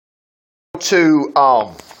to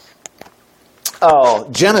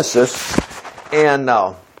Genesis, and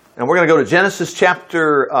we're going to go to Genesis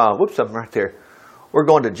chapter. Whoops, I'm right there. We're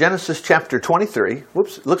going to Genesis chapter 23.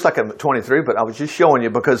 Whoops, it looks like I'm at 23, but I was just showing you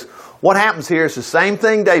because what happens here is the same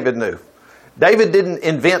thing David knew. David didn't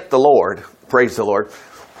invent the Lord. Praise the Lord.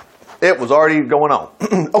 It was already going on.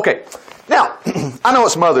 Okay. Now, I know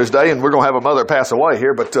it's Mother's Day and we're going to have a mother pass away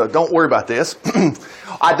here, but don't worry about this.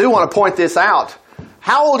 I do want to point this out.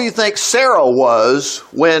 How old do you think Sarah was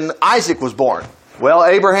when Isaac was born? Well,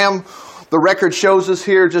 Abraham, the record shows us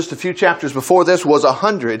here just a few chapters before this, was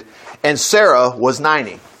 100 and Sarah was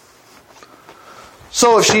 90.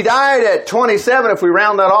 So if she died at 27, if we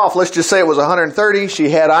round that off, let's just say it was 130. She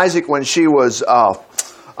had Isaac when she was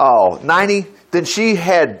 90. Then she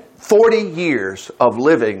had 40 years of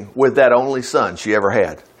living with that only son she ever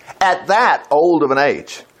had. At that old of an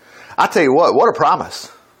age. I tell you what a promise.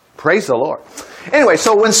 Praise the Lord. Anyway,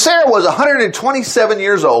 so when Sarah was 127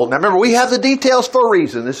 years old, now remember we have the details for a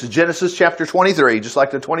reason. This is Genesis chapter 23, just like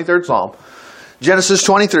the 23rd Psalm. Genesis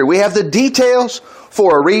 23. We have the details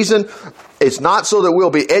for a reason. It's not so that we'll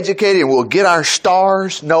be educated and we'll get our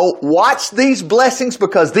stars. No, watch these blessings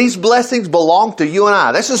because these blessings belong to you and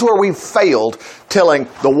I. This is where we've failed telling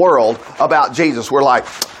the world about Jesus. We're like,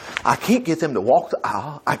 I can't get them to walk the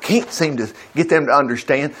aisle. I can't seem to get them to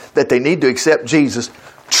understand that they need to accept Jesus.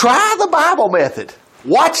 Try the Bible method.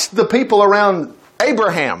 Watch the people around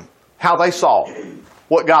Abraham, how they saw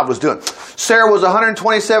what God was doing. Sarah was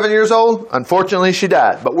 127 years old. Unfortunately, she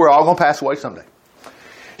died, but we're all going to pass away someday.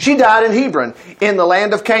 She died in Hebron, in the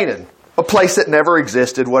land of Canaan, a place that never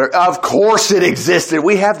existed. Of course it existed.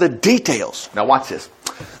 We have the details. Now watch this.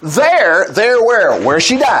 There where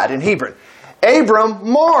she died, in Hebron, Abram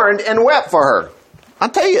mourned and wept for her. I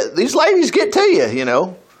tell you, these ladies get to you, you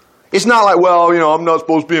know. It's not like, well, you know, I'm not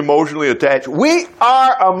supposed to be emotionally attached. We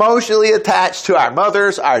are emotionally attached to our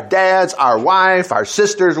mothers, our dads, our wife, our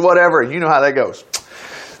sisters, whatever, and you know how that goes.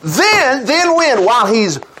 Then while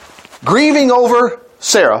he's grieving over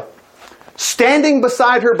Sarah, standing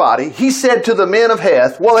beside her body, he said to the men of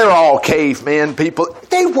Heth, well, they're all cavemen people.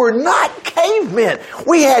 They were not cavemen.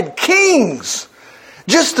 We had kings.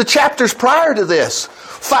 Just the chapters prior to this,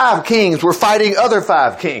 5 kings were fighting other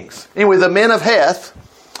 5 kings. Anyway, the men of Heth,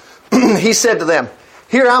 he said to them,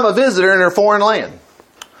 here I'm a visitor in a foreign land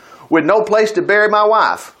with no place to bury my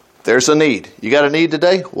wife. There's a need. You got a need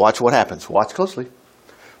today? Watch what happens. Watch closely.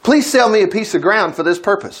 Please sell me a piece of ground for this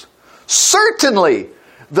purpose. Certainly,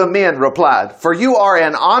 the men replied, for you are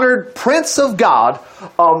an honored prince of God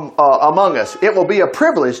among us. It will be a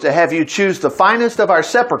privilege to have you choose the finest of our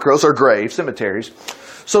sepulchres or graves, cemeteries,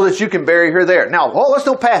 so that you can bury her there. Now, let's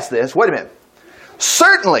don't pass this. Wait a minute.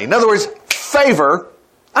 Certainly, in other words, favor.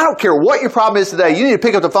 I don't care what your problem is today. You need to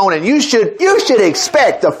pick up the phone and you should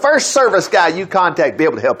expect the first service guy you contact to be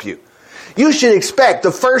able to help you. You should expect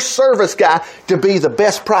the first service guy to be the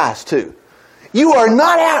best price too. You are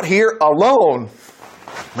not out here alone.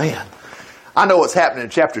 Man, I know what's happening in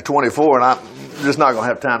chapter 24, and I'm just not going to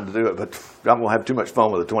have time to do it, but I'm going to have too much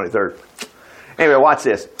fun with the 23rd. Anyway, watch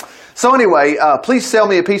this. So anyway, please sell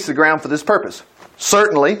me a piece of ground for this purpose.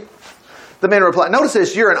 Certainly. The men replied, notice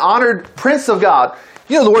this, you're an honored prince of God.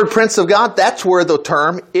 You know the word prince of God? That's where the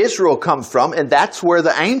term Israel comes from, and that's where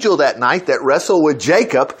the angel that night that wrestled with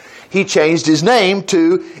Jacob, he changed his name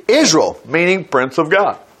to Israel, meaning prince of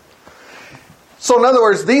God. So in other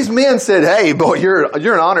words, these men said, hey, boy, you're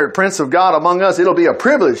an honored prince of God among us. It'll be a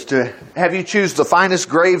privilege to have you choose the finest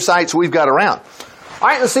grave sites we've got around. All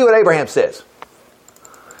right, let's see what Abraham says.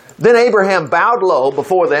 Then Abraham bowed low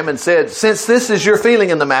before them and said, since this is your feeling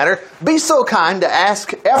in the matter, be so kind to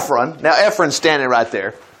ask Ephron, now Ephron's standing right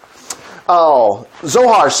there,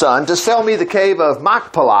 Zohar's son, to sell me the cave of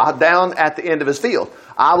Machpelah down at the end of his field.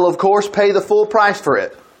 I will, of course, pay the full price for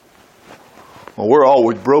it. Well, we're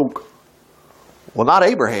always broke. Well, not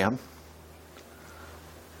Abraham.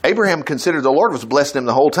 Abraham considered the Lord was blessing him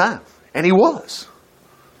the whole time. And he was.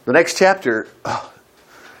 The next chapter,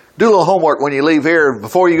 do a little homework when you leave here.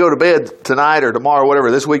 Before you go to bed tonight or tomorrow,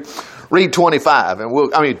 whatever, this week, read 25.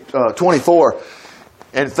 24.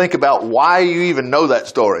 And think about why you even know that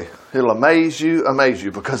story. It'll amaze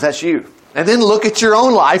you, because that's you. And then look at your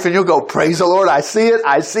own life and you'll go, praise the Lord, I see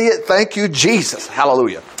it, thank you, Jesus.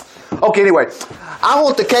 Hallelujah. Okay, anyway, I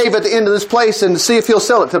want the cave at the end of this place and see if he'll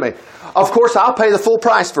sell it to me. Of course, I'll pay the full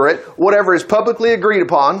price for it, whatever is publicly agreed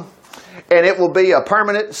upon, and it will be a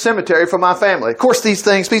permanent cemetery for my family. Of course, these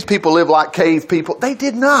people live like cave people. They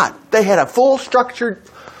did not. They had a full structured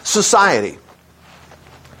society.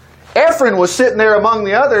 Ephron was sitting there among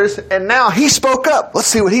the others, and now he spoke up. Let's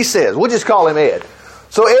see what he says. We'll just call him Ed.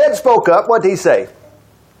 So Ed spoke up. What did he say?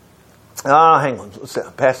 Hang on. Let's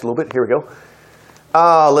pass a little bit. Here we go.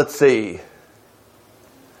 Let's see.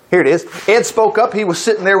 Here it is. Ed spoke up. He was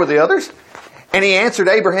sitting there with the others. And he answered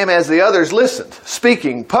Abraham as the others listened,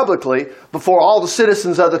 speaking publicly before all the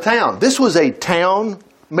citizens of the town. This was a town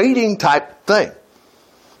meeting type thing.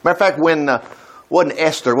 Matter of fact, when, wasn't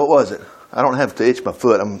Esther, what was it? I don't have to itch my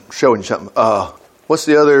foot. I'm showing you something. What's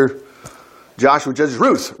the other Joshua Judges?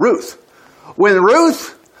 Ruth. When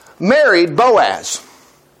Ruth married Boaz,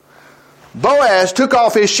 Boaz took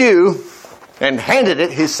off his shoe and handed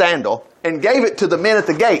it his sandal and gave it to the men at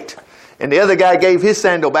the gate. And the other guy gave his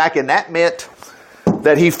sandal back, and that meant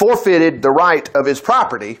that he forfeited the right of his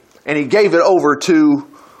property, and he gave it over to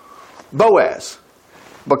Boaz.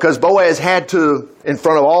 Because Boaz had to, in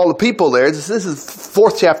front of all the people there, this is the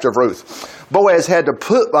 4th chapter of Ruth. Boaz had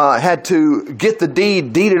to get the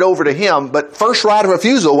deeded over to him, but first right of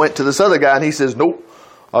refusal went to this other guy, and he says, nope,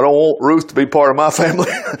 I don't want Ruth to be part of my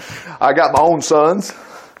family. I got my own sons.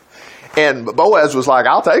 And Boaz was like,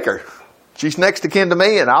 I'll take her. She's next of kin to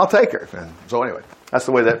me, and I'll take her. And so anyway, that's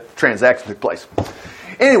the way that transaction took place.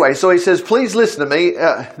 Anyway, so he says, please listen to me.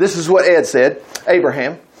 This is what Ed said,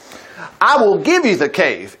 Abraham. I will give you the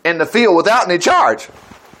cave and the field without any charge.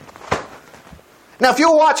 Now, if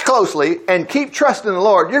you'll watch closely and keep trusting the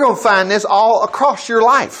Lord, you're going to find this all across your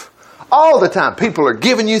life. All the time. People are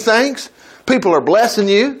giving you things. People are blessing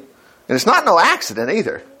you. And it's not no accident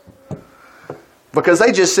either. Because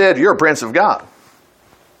they just said, you're a prince of God.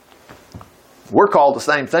 We're called the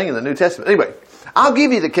same thing in the New Testament. Anyway, I'll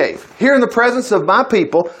give you the cave. Here in the presence of my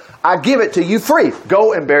people, I give it to you free.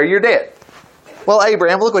 Go and bury your dead. Well,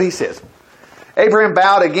 Abraham, look what he says. Abraham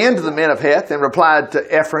bowed again to the men of Heth and replied to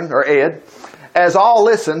Ephron or Ed, as all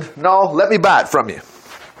listened, no, let me buy it from you.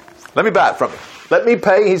 Let me buy it from you. Let me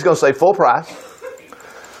pay, he's going to say full price.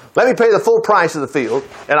 Let me pay the full price of the field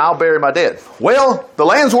and I'll bury my dead. Well, the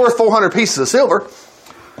land's worth 400 pieces of silver.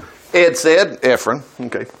 Ed said, Ephron,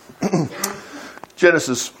 okay.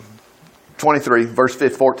 Genesis 23, verse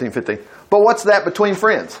 14, 15. But what's that between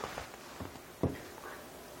friends?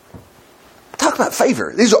 Talk about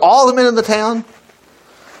favor. These are all the men in the town.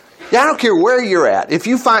 Yeah, I don't care where you're at. If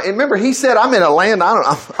you find, remember, he said, I'm in a land,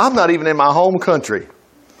 I'm not even in my home country.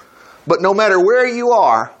 But no matter where you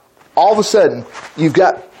are, all of a sudden, you've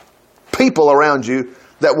got people around you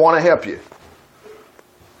that want to help you.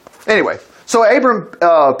 Anyway, so Abram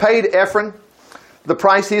paid Ephron the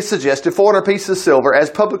price he had suggested, 400 pieces of silver,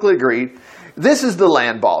 as publicly agreed. This is the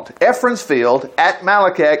land bought. Ephron's field at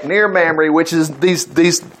Malachek near Mamre, which is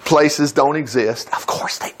these places don't exist. Of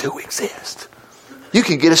course they do exist. You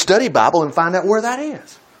can get a study Bible and find out where that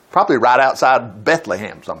is. Probably right outside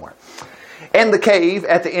Bethlehem somewhere. And the cave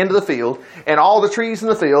at the end of the field, and all the trees in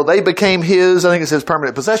the field, they became his, I think it says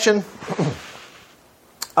permanent possession.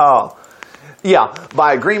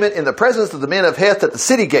 By agreement in the presence of the men of Heth at the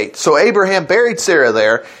city gate. So Abraham buried Sarah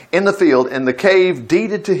there in the field, and the cave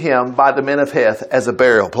deeded to him by the men of Heth as a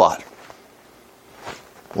burial plot.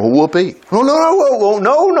 Well, whoopee. No,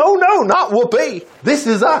 not whoopee. This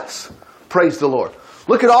is us. Praise the Lord.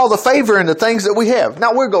 Look at all the favor and the things that we have.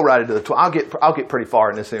 Now we'll go right into the 12. I'll get pretty far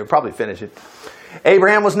in this thing. We'll probably finish it.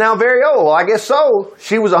 Abraham was now very old. Well, I guess so.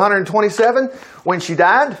 She was 127 when she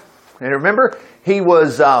died. And remember,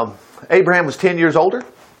 Abraham was 10 years older.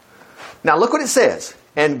 Now look what it says.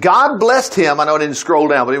 And God blessed him. I know I didn't scroll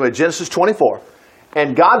down, but anyway, Genesis 24.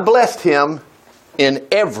 And God blessed him in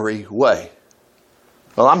every way.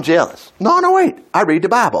 Well, I'm jealous. No, wait. I read the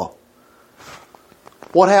Bible.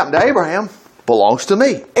 What happened to Abraham belongs to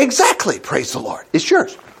me. Exactly. Praise the Lord. It's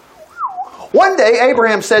yours. One day,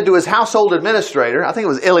 Abraham said to his household administrator, I think it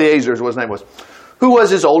was Eliezer is what his name was, who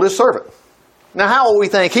was his oldest servant. Now, how old we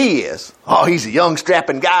think he is? Oh, he's a young,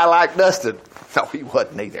 strapping guy like Dustin. No, he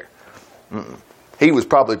wasn't either. He was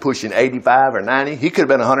probably pushing 85 or 90. He could have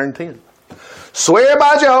been 110. Swear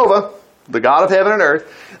by Jehovah, the God of heaven and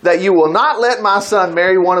earth, that you will not let my son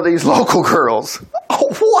marry one of these local girls.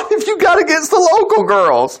 Oh, what have you got against the local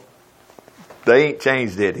girls? They ain't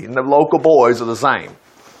changed, did he? And the local boys are the same.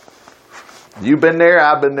 You've been there,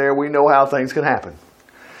 I've been there. We know how things can happen.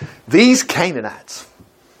 These Canaanites.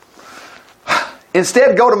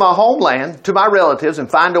 Instead, go to my homeland, to my relatives, and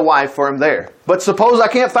find a wife for him there. But suppose I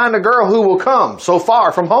can't find a girl who will come so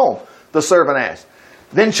far from home, the servant asked.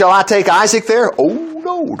 Then shall I take Isaac there? Oh,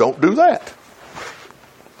 no, don't do that.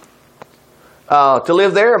 To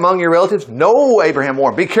live there among your relatives? No, Abraham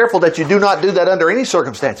warned. Be careful that you do not do that under any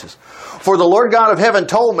circumstances. For the Lord God of heaven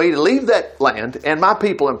told me to leave that land and my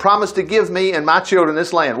people and promised to give me and my children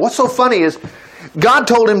this land. What's so funny is God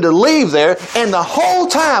told him to leave there, and the whole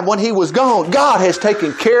time when he was gone, God has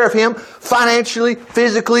taken care of him financially,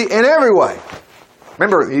 physically, in every way.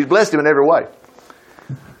 Remember, He's blessed him in every way.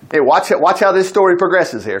 Hey, watch how this story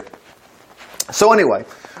progresses here. So anyway,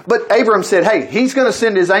 but Abram said, hey, He's going to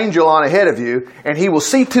send His angel on ahead of you, and he will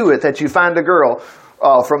see to it that you find a girl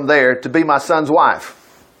from there to be my son's wife.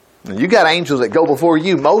 And you got angels that go before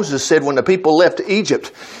you. Moses said when the people left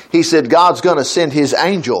Egypt, he said, God's going to send His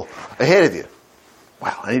angel ahead of you.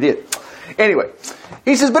 Wow, and He did. Anyway,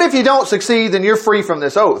 he says, but if you don't succeed, then you're free from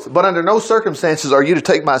this oath. But under no circumstances are you to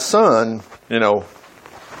take my son,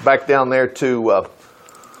 back down there to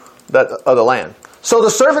that other land. So the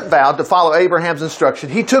servant vowed to follow Abraham's instruction.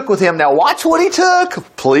 He took with him, now watch what he took.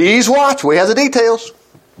 Please watch. We have the details.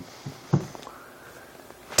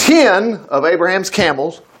 10 of Abraham's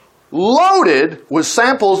camels, loaded with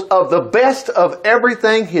samples of the best of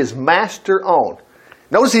everything his master owned.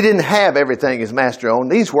 Notice he didn't have everything his master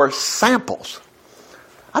owned. These were samples.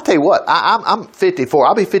 I'll tell you what, I'm 54.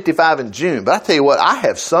 I'll be 55 in June. But I tell you what, I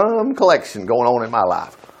have some collection going on in my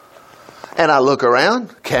life. And I look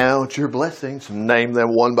around, count your blessings, name them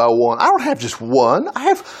one by one. I don't have just one.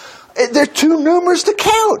 They're too numerous to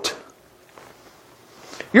count.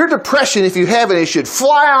 Your depression, if you have any, should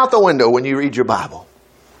fly out the window when you read your Bible.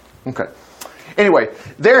 Okay. Anyway,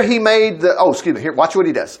 there he made here, watch what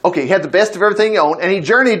he does. Okay, he had the best of everything he owned, and he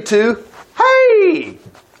journeyed to, hey,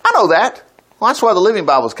 I know that. Well, that's why the Living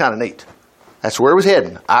Bible is kind of neat. That's where he was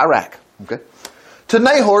heading, Iraq. Okay. To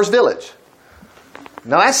Nahor's village.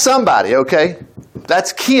 Now that's somebody, okay?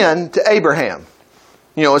 That's kin to Abraham.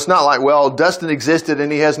 It's not like, well, Dustin existed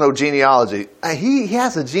and he has no genealogy. He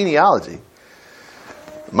has a genealogy.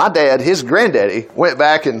 My dad, his granddaddy, went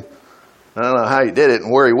back and I don't know how he did it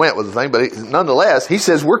and where he went with the thing, but nonetheless, he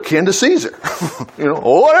says we're kin to Caesar.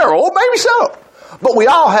 Whatever. Oh, maybe so. But we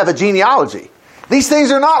all have a genealogy. These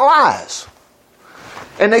things are not lies.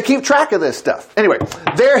 And they keep track of this stuff. Anyway,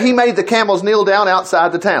 there he made the camels kneel down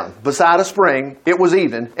outside the town, beside a spring. It was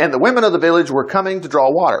evening, and the women of the village were coming to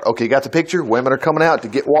draw water. Okay, you got the picture? Women are coming out to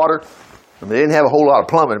get water. They didn't have a whole lot of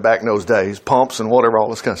plumbing back in those days, pumps and whatever, all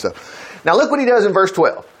this kind of stuff. Now look what he does in verse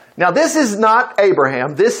 12. Now this is not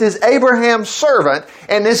Abraham. This is Abraham's servant,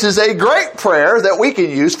 and this is a great prayer that we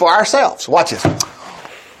can use for ourselves. Watch this.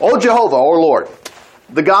 O Jehovah, O Lord,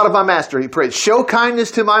 the God of my master, he prayed, show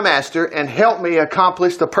kindness to my master and help me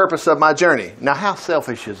accomplish the purpose of my journey. Now, how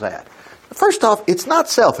selfish is that? First off, it's not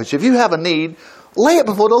selfish. If you have a need, lay it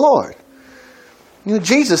before the Lord.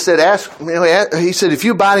 Jesus said, he said, if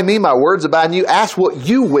you abide in me, my words abide in you, ask what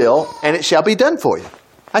you will, and it shall be done for you.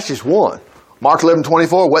 That's just one. Mark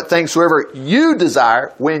 11:24, what things soever you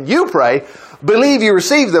desire when you pray, believe you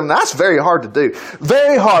receive them. That's very hard to do.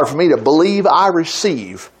 Very hard for me to believe I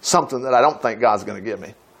receive something that I don't think God's going to give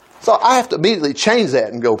me. So I have to immediately change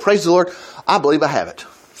that and go, praise the Lord, I believe I have it.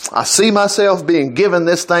 I see myself being given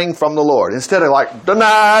this thing from the Lord. Instead of like,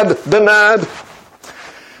 denied.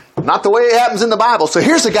 Not the way it happens in the Bible. So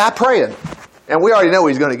here's a guy praying. And we already know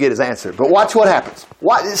he's going to get his answer. But watch what happens.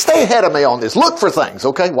 Stay ahead of me on this. Look for things,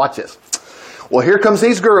 okay? Watch this. Well, here comes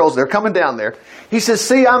these girls. They're coming down there. He says,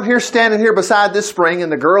 see, I'm here standing here beside this spring, and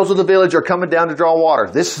the girls of the village are coming down to draw water.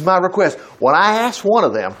 This is my request. When I ask one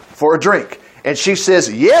of them for a drink, and she says,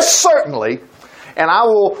 yes, certainly, and I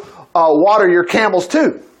will water your camels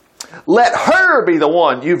too. Let her be the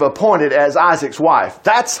one you've appointed as Isaac's wife.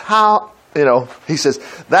 That's how, he says,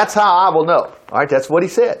 that's how I will know. All right, that's what he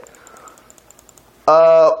said.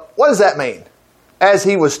 What does that mean? As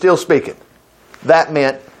he was still speaking. That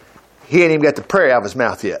meant he ain't even got the prayer out of his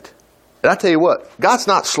mouth yet. And I tell you what, God's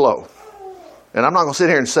not slow. And I'm not going to sit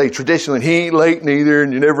here and say traditionally, he ain't late neither,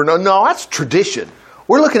 and you never know. No, that's tradition.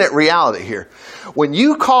 We're looking at reality here. When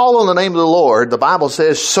you call on the name of the Lord, the Bible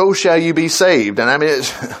says, so shall you be saved. And I mean,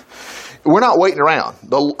 we're not waiting around.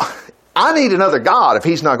 I need another God if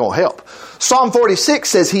he's not going to help. Psalm 46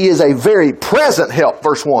 says he is a very present help,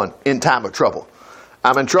 verse 1, in time of trouble.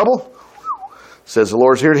 I'm in trouble. Says the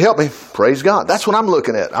Lord's here to help me. Praise God. That's what I'm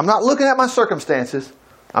looking at. I'm not looking at my circumstances.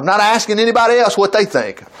 I'm not asking anybody else what they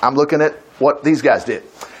think. I'm looking at what these guys did.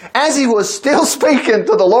 As he was still speaking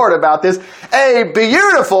to the Lord about this, a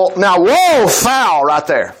beautiful, now whoa, foul right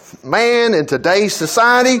there. Man, in today's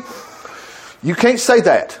society, you can't say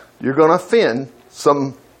that. You're going to offend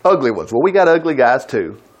some ugly ones. Well, we got ugly guys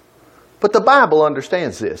too. But the Bible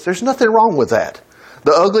understands this. There's nothing wrong with that.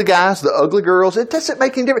 The ugly guys, the ugly girls, it doesn't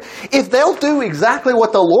make any difference. If they'll do exactly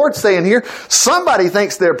what the Lord's saying here, somebody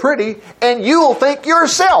thinks they're pretty, and you'll think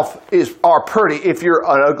yourself are pretty if you're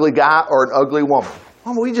an ugly guy or an ugly woman.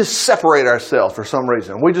 Well, we just separate ourselves for some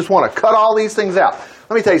reason. We just want to cut all these things out.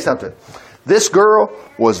 Let me tell you something. This girl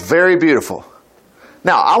was very beautiful.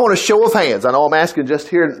 Now, I want a show of hands. I know I'm asking just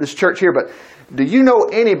here in this church here, but do you know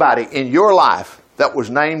anybody in your life that was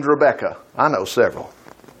named Rebecca? I know several.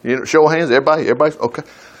 You know, show of hands, everybody, okay.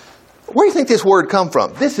 Where do you think this word come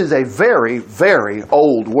from? This is a very, very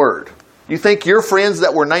old word. You think your friends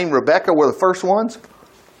that were named Rebecca were the first ones?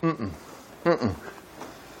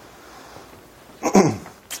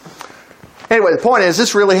 Anyway, the point is,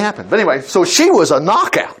 this really happened. But anyway, so she was a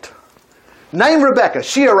knockout. Named Rebecca.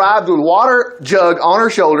 She arrived with a water jug on her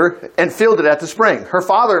shoulder and filled it at the spring. Her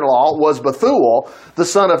father-in-law was Bethuel, the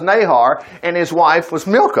son of Nahor, and his wife was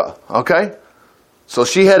Milcah. Okay? So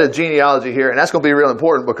she had a genealogy here, and that's going to be real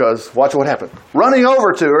important because watch what happened. Running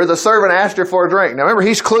over to her, the servant asked her for a drink. Now remember,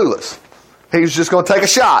 he's clueless. He was just going to take a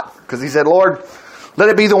shot because he said, Lord, let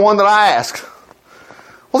it be the one that I ask.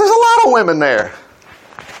 Well, there's a lot of women there.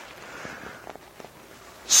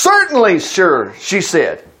 Certainly, sure, she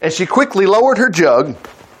said. And she quickly lowered her jug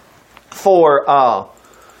for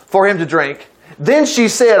him to drink. Then she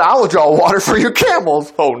said, I will draw water for your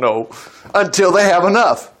camels. Oh no, until they have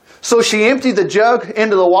enough. So she emptied the jug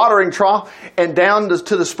into the watering trough and down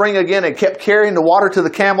to the spring again and kept carrying the water to the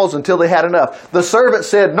camels until they had enough. The servant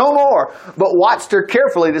said no more, but watched her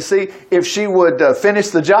carefully to see if she would finish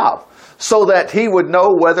the job, so that he would know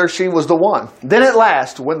whether she was the one. Then at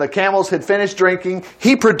last, when the camels had finished drinking,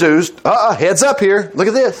 he produced, heads up here, look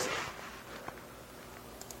at this.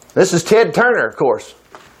 This is Ted Turner, of course.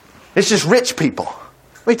 It's just rich people.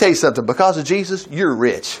 Let me tell you something, because of Jesus, you're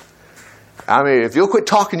rich. I mean, if you'll quit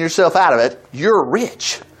talking yourself out of it, you're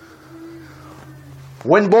rich.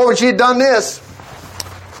 When she had done this,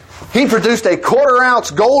 he produced a 1/4 ounce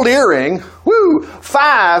gold earring, 2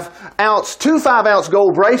 5-ounce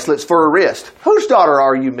gold bracelets for her wrist. Whose daughter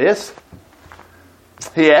are you, miss?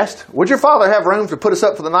 He asked. Would your father have room to put us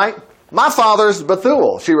up for the night? My father's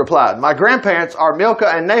Bethuel, she replied. My grandparents are Milcah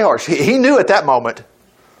and Nahor. He knew at that moment.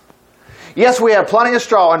 Yes, we have plenty of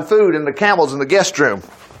straw and food and the camels in the guest room.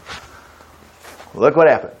 Look what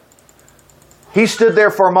happened. He stood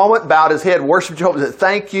there for a moment, bowed his head, worshiped Jehovah, and said,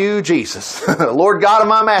 thank you, Jesus. Lord God of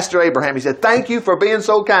my master Abraham. He said, thank you for being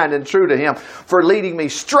so kind and true to him, for leading me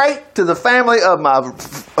straight to the family of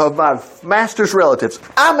my master's relatives.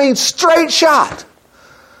 I mean, straight shot.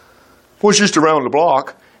 It was just around the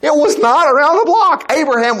block. It was not around the block.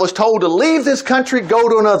 Abraham was told to leave this country, go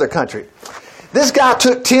to another country. This guy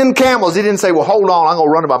took 10 camels. He didn't say, well, hold on, I'm going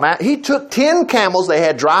to run to my man. He took 10 camels. They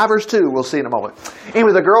had drivers too. We'll see in a moment.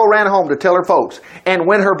 Anyway, the girl ran home to tell her folks. And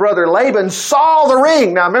when her brother Laban saw the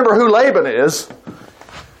ring, now remember who Laban is.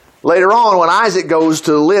 Later on, when Isaac goes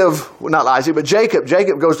to live, well, not Isaac, but Jacob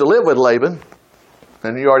goes to live with Laban.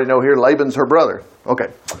 And you already know here, Laban's her brother.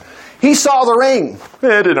 Okay. He saw the ring.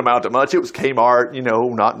 It didn't amount to much. It was Kmart,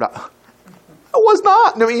 not. It was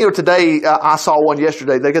not. I mean, today, I saw one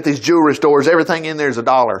yesterday. They got these jewelry stores. Everything in there is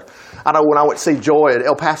 $1. I know when I went to see Joy at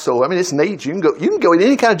El Paso, I mean, it's neat. You can go in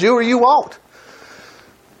any kind of jewelry you want.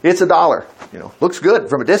 It's $1. Looks good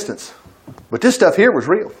from a distance. But this stuff here was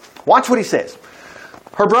real. Watch what he says.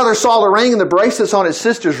 Her brother saw the ring and the bracelets on his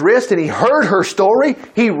sister's wrist, and he heard her story.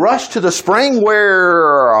 He rushed to the spring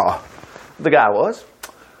where the guy was.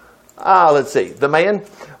 Let's see. The man.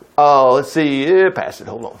 Pass it.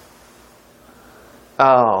 Hold on.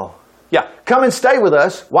 Oh, yeah. Come and stay with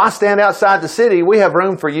us. Why stand outside the city? We have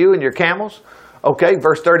room for you and your camels. Okay,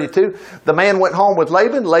 verse 32. The man went home with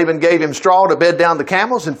Laban. Laban gave him straw to bed down the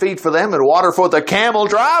camels and feed for them and water for the camel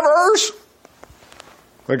drivers.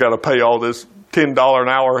 They got to pay all this $10 an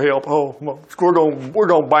hour help. Oh, we're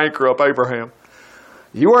going to bankrupt Abraham.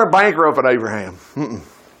 You weren't bankrupting Abraham.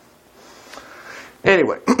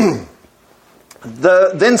 Anyway.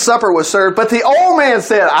 Then supper was served, but the old man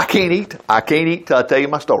said, I can't eat till I tell you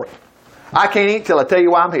my story. I can't eat till I tell you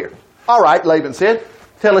why I'm here. All right, Laban said,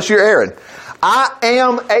 tell us your errand. I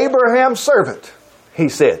am Abraham's servant, he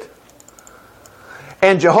said.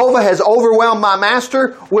 And Jehovah has overwhelmed my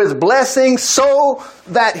master with blessings so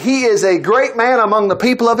that he is a great man among the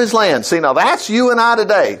people of his land. See, now that's you and I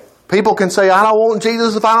today. People can say, I don't want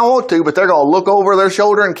Jesus if I don't want to, but they're going to look over their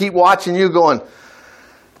shoulder and keep watching you going,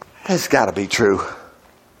 it's got to be true.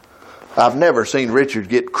 I've never seen Richard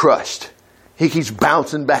get crushed. He keeps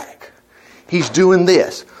bouncing back. He's doing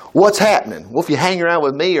this. What's happening? Well, if you hang around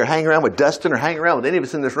with me or hang around with Dustin or hang around with any of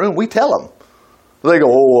us in this room, we tell them. They go,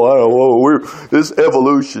 this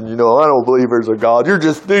evolution, I don't believe there's a God. You're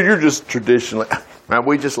just traditionally. And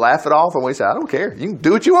we just laugh it off and we say, I don't care. You can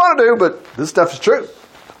do what you want to do, but this stuff is true.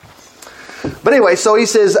 But anyway, so he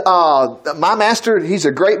says, my master, he's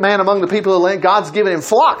a great man among the people of the land. God's given him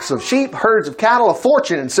flocks of sheep, herds of cattle, a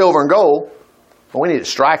fortune in silver and gold. Well, we need to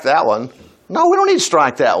strike that one. No, we don't need to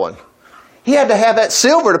strike that one. He had to have that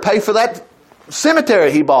silver to pay for that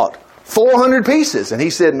cemetery he bought. 400 pieces. And he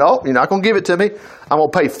said, no, you're not going to give it to me. I'm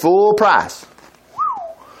going to pay full price.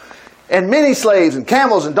 and many slaves and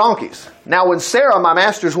camels and donkeys. Now when Sarah, my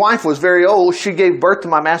master's wife, was very old, she gave birth to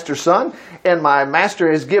my master's son, and my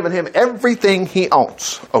master has given him everything he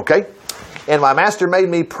owns. Okay? And my master made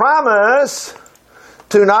me promise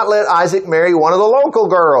to not let Isaac marry one of the local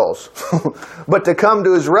girls, but to come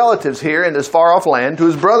to his relatives here in this far-off land, to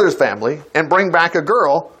his brother's family, and bring back a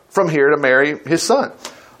girl from here to marry his son.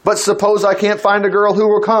 But suppose I can't find a girl who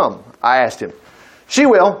will come? I asked him. She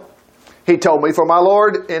will. He told me, for my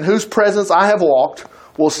Lord, in whose presence I have walked,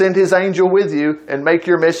 will send his angel with you and make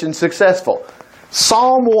your mission successful.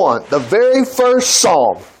 Psalm 1, the very first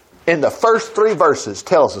psalm, in the first 3 verses,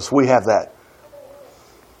 tells us we have that.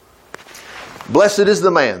 Blessed is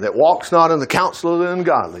the man that walks not in the counsel of the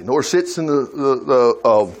ungodly, nor sits in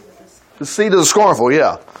the seat of the scornful,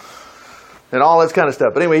 yeah. And all that kind of stuff.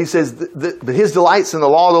 But anyway, he says, but his delight's in the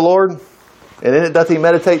law of the Lord, and in it doth he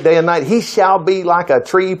meditate day and night. He shall be like a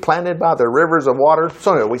tree planted by the rivers of water.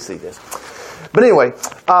 So anyway, we see this. But anyway,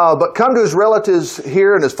 but come to his relatives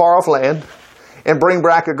here in his far-off land, and bring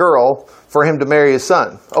back a girl for him to marry his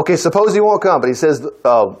son. Okay, suppose he won't come, but he says,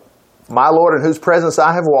 my Lord, in whose presence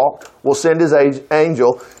I have walked, will send his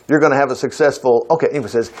angel. You're going to have a successful... Okay, anyway,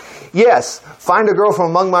 says, yes, find a girl from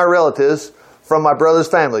among my relatives, from my brother's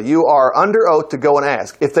family. You are under oath to go and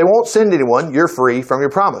ask. If they won't send anyone, you're free from your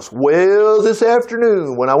promise. Well, this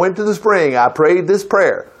afternoon, when I went to the spring, I prayed this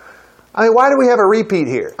prayer. I mean, why do we have a repeat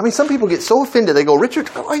here? I mean, some people get so offended. They go, Richard,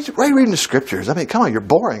 why are you reading the scriptures? I mean, come on, you're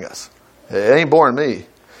boring us. It ain't boring me.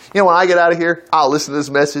 You know, when I get out of here, I'll listen to this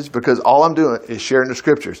message because all I'm doing is sharing the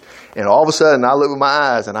scriptures. And all of a sudden, I look with my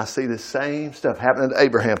eyes and I see the same stuff happening to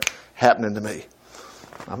Abraham happening to me.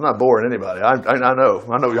 I'm not boring anybody. I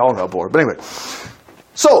know y'all not bored. But anyway,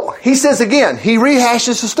 so he says again, he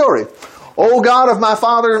rehashes the story. O God of my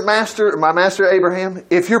master Abraham,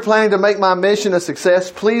 if you're planning to make my mission a success,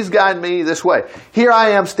 please guide me this way. Here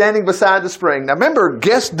I am standing beside the spring. Now remember,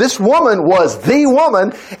 guess this woman was the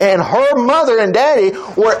woman, and her mother and daddy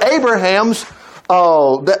were Abraham's,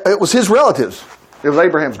 it was his relatives. It was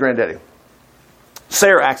Abraham's granddaddy.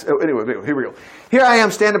 Sarah acts, anyway, here we go. Here I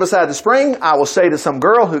am standing beside the spring. I will say to some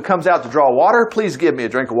girl who comes out to draw water, please give me a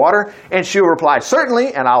drink of water. And she'll reply,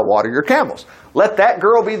 certainly, and I'll water your camels. Let that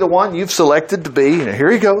girl be the one you've selected to be. And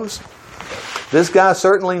here he goes. This guy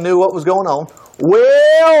certainly knew what was going on.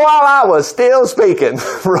 Well, while I was still speaking,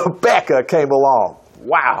 Rebecca came along.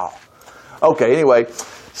 Wow. Okay, anyway,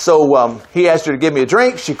 so he asked her to give me a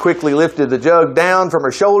drink. She quickly lifted the jug down from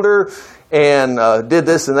her shoulder and did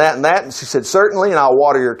this and that and that. And she said, certainly, and I'll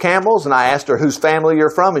water your camels. And I asked her whose family you're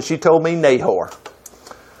from, and she told me Nahor.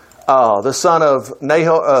 The son of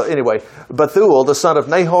Nahor, Bethuel, the son of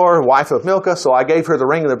Nahor, wife of Milcah. So I gave her the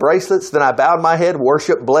ring and the bracelets. Then I bowed my head,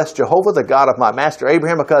 worshiped, blessed Jehovah, the God of my master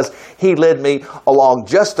Abraham, because he led me along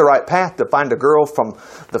just the right path to find a girl from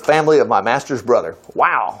the family of my master's brother.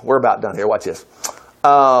 Wow, we're about done here. Watch this.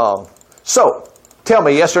 So, tell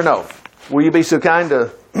me, yes or no, will you be so kind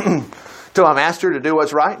to my master to do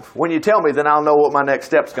what's right? When you tell me, then I'll know what my next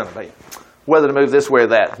step's going to be. Whether to move this way or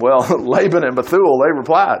that. Well, Laban and Bethuel, they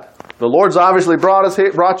replied, the Lord's obviously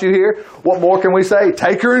brought you here. What more can we say?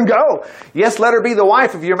 Take her and go. Yes, let her be the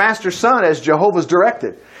wife of your master's son, as Jehovah's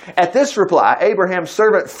directed. At this reply, Abraham's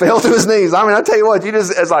servant fell to his knees. I mean, I tell you what,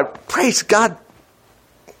 it's like, praise God.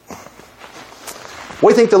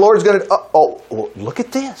 We think the Lord's going to, look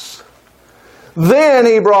at this. Then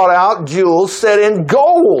he brought out jewels set in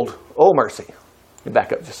gold. Oh, mercy. Let me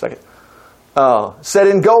back up just a second. Set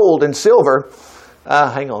in gold and silver.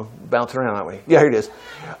 Hang on, bounce around, aren't we? Yeah, here it is.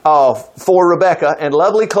 For Rebekah, and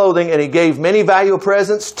lovely clothing, and he gave many valuable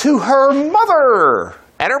presents to her mother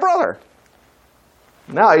and her brother.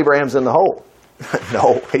 Now Abraham's in the hole.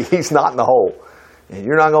 No, he's not in the hole. And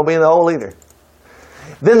you're not going to be in the hole either.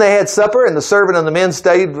 Then they had supper, and the servant and the men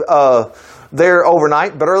stayed there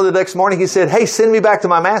overnight. But early the next morning he said, hey, send me back to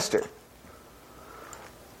my master.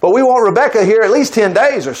 But we want Rebekah here at least 10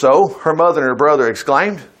 days or so, her mother and her brother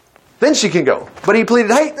exclaimed. Then she can go. But he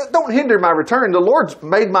pleaded, hey, don't hinder my return. The Lord's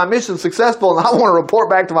made my mission successful, and I want to report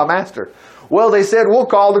back to my master. Well, they said, we'll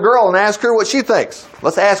call the girl and ask her what she thinks.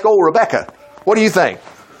 Let's ask old Rebekah. What do you think?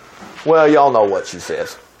 Well, y'all know what she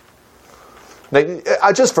says. Now,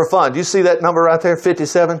 just for fun, do you see that number right there,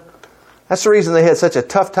 57? That's the reason they had such a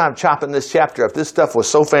tough time chopping this chapter up. This stuff was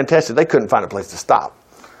so fantastic, they couldn't find a place to stop.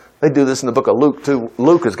 They do this in the book of Luke, too.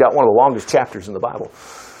 Luke has got one of the longest chapters in the Bible.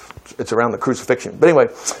 It's around the crucifixion. But anyway,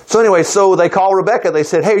 so they call Rebekah. They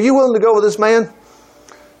said, hey, are you willing to go with this man?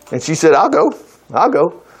 And she said, I'll go.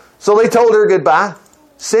 So they told her goodbye,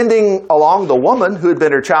 sending along the woman who had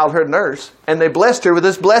been her childhood nurse. And they blessed her with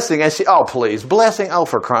this blessing. And she, oh, please, blessing? Oh,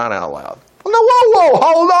 for crying out loud. No, whoa,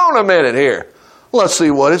 hold on a minute here. Let's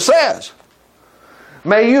see what it says.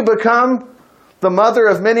 May you become the mother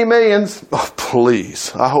of many millions. Oh,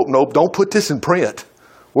 please. I hope no. Don't put this in print.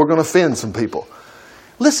 We're going to offend some people.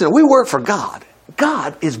 Listen, we work for God.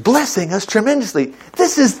 God is blessing us tremendously.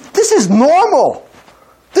 This is normal.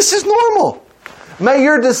 This is normal. May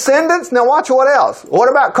your descendants, now watch what else. What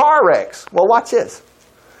about car wrecks? Well, watch this.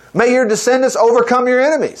 May your descendants overcome your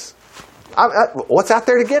enemies. What's out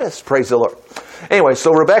there to get us? Praise the Lord. Anyway,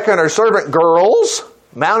 so Rebekah and her servant girls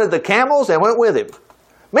mounted the camels and went with him.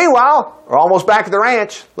 Meanwhile, we're almost back at the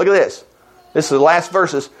ranch. Look at this. This is the last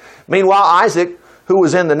verses. Meanwhile, Isaac, who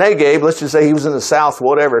was in the Negev, let's just say he was in the south,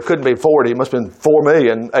 whatever. It couldn't be 40. It must have been 4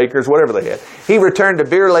 million acres, whatever they had. He returned to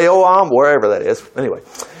Beer-Laoam, wherever that is. Anyway,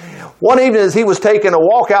 one evening as he was taking a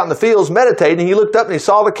walk out in the fields meditating, he looked up and he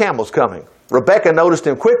saw the camels coming. Rebekah noticed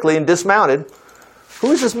him quickly and dismounted.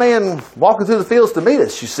 Who is this man walking through the fields to meet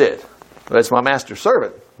us, she said. That's my master's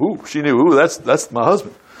servant. Ooh, she knew, that's my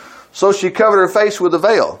husband. So she covered her face with a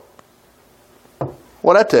veil.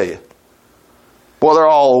 What'd I tell you? Boy, they're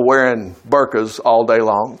all wearing burqas all day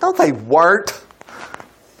long. No, they weren't.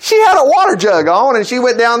 She had a water jug on and she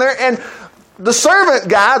went down there and the servant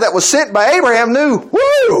guy that was sent by Abraham knew,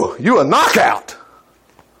 woo, you a knockout.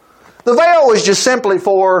 The veil was just simply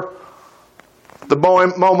for the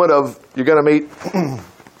moment of you're going to meet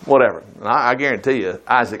whatever. And I guarantee you,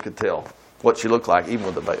 Isaac could tell what she looked like even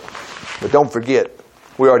with the veil. But don't forget,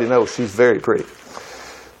 we already know she's very pretty.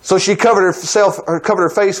 So she covered her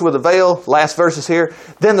face with a veil. Last verses here.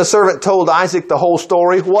 Then the servant told Isaac the whole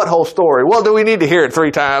story. What whole story? Well, do we need to hear it 3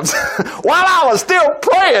 times? While I was still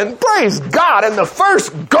praying, praise God, and the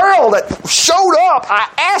first girl that showed up, I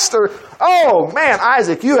asked her, oh man,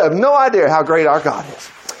 Isaac, you have no idea how great our God is.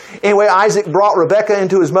 Anyway, Isaac brought Rebekah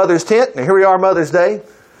into his mother's tent. And here we are, Mother's Day.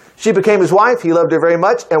 She became his wife. He loved her very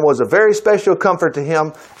much and was a very special comfort to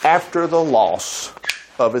him after the loss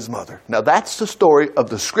of his mother. Now that's the story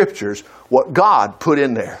of the scriptures, what God put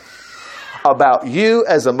in there about you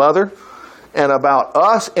as a mother and about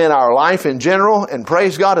us in our life in general, and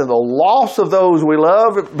praise God, and the loss of those we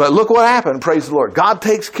love. But look what happened, praise the Lord. God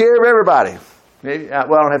takes care of everybody.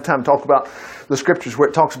 Well, I don't have time to talk about the scriptures where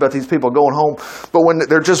it talks about these people going home, but when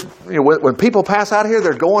they're just, when people pass out of here,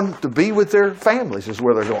 they're going to be with their families is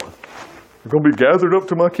where they're going. They're going to be gathered up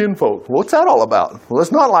to my kinfolk. What's that all about? Well,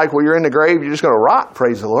 it's not like when you're in the grave, you're just going to rot,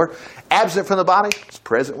 praise the Lord. Absent from the body, it's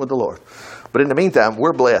present with the Lord. But in the meantime,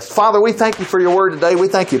 we're blessed. Father, we thank you for your word today. We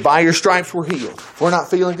thank you. By your stripes, we're healed. If we're not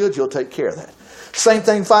feeling good, you'll take care of that. Same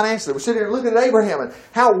thing financially. We're sitting here looking at Abraham and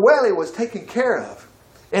how well he was taken care of.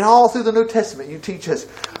 And all through the New Testament, you teach us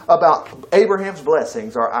about Abraham's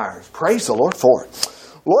blessings are ours. Praise the Lord for it.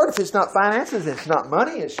 Lord, if it's not finances, it's not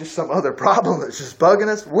money, it's just some other problem that's just bugging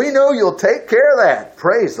us, we know you'll take care of that.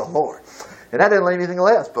 Praise the Lord. And that didn't leave anything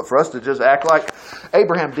left but for us to just act like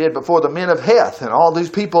Abraham did before the men of Heth and all these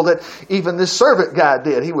people that even this servant guy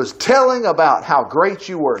did. He was telling about how great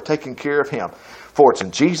you were, taking care of him. For it's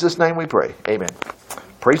in Jesus' name we pray. Amen.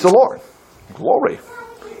 Praise the Lord. Glory.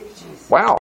 Wow.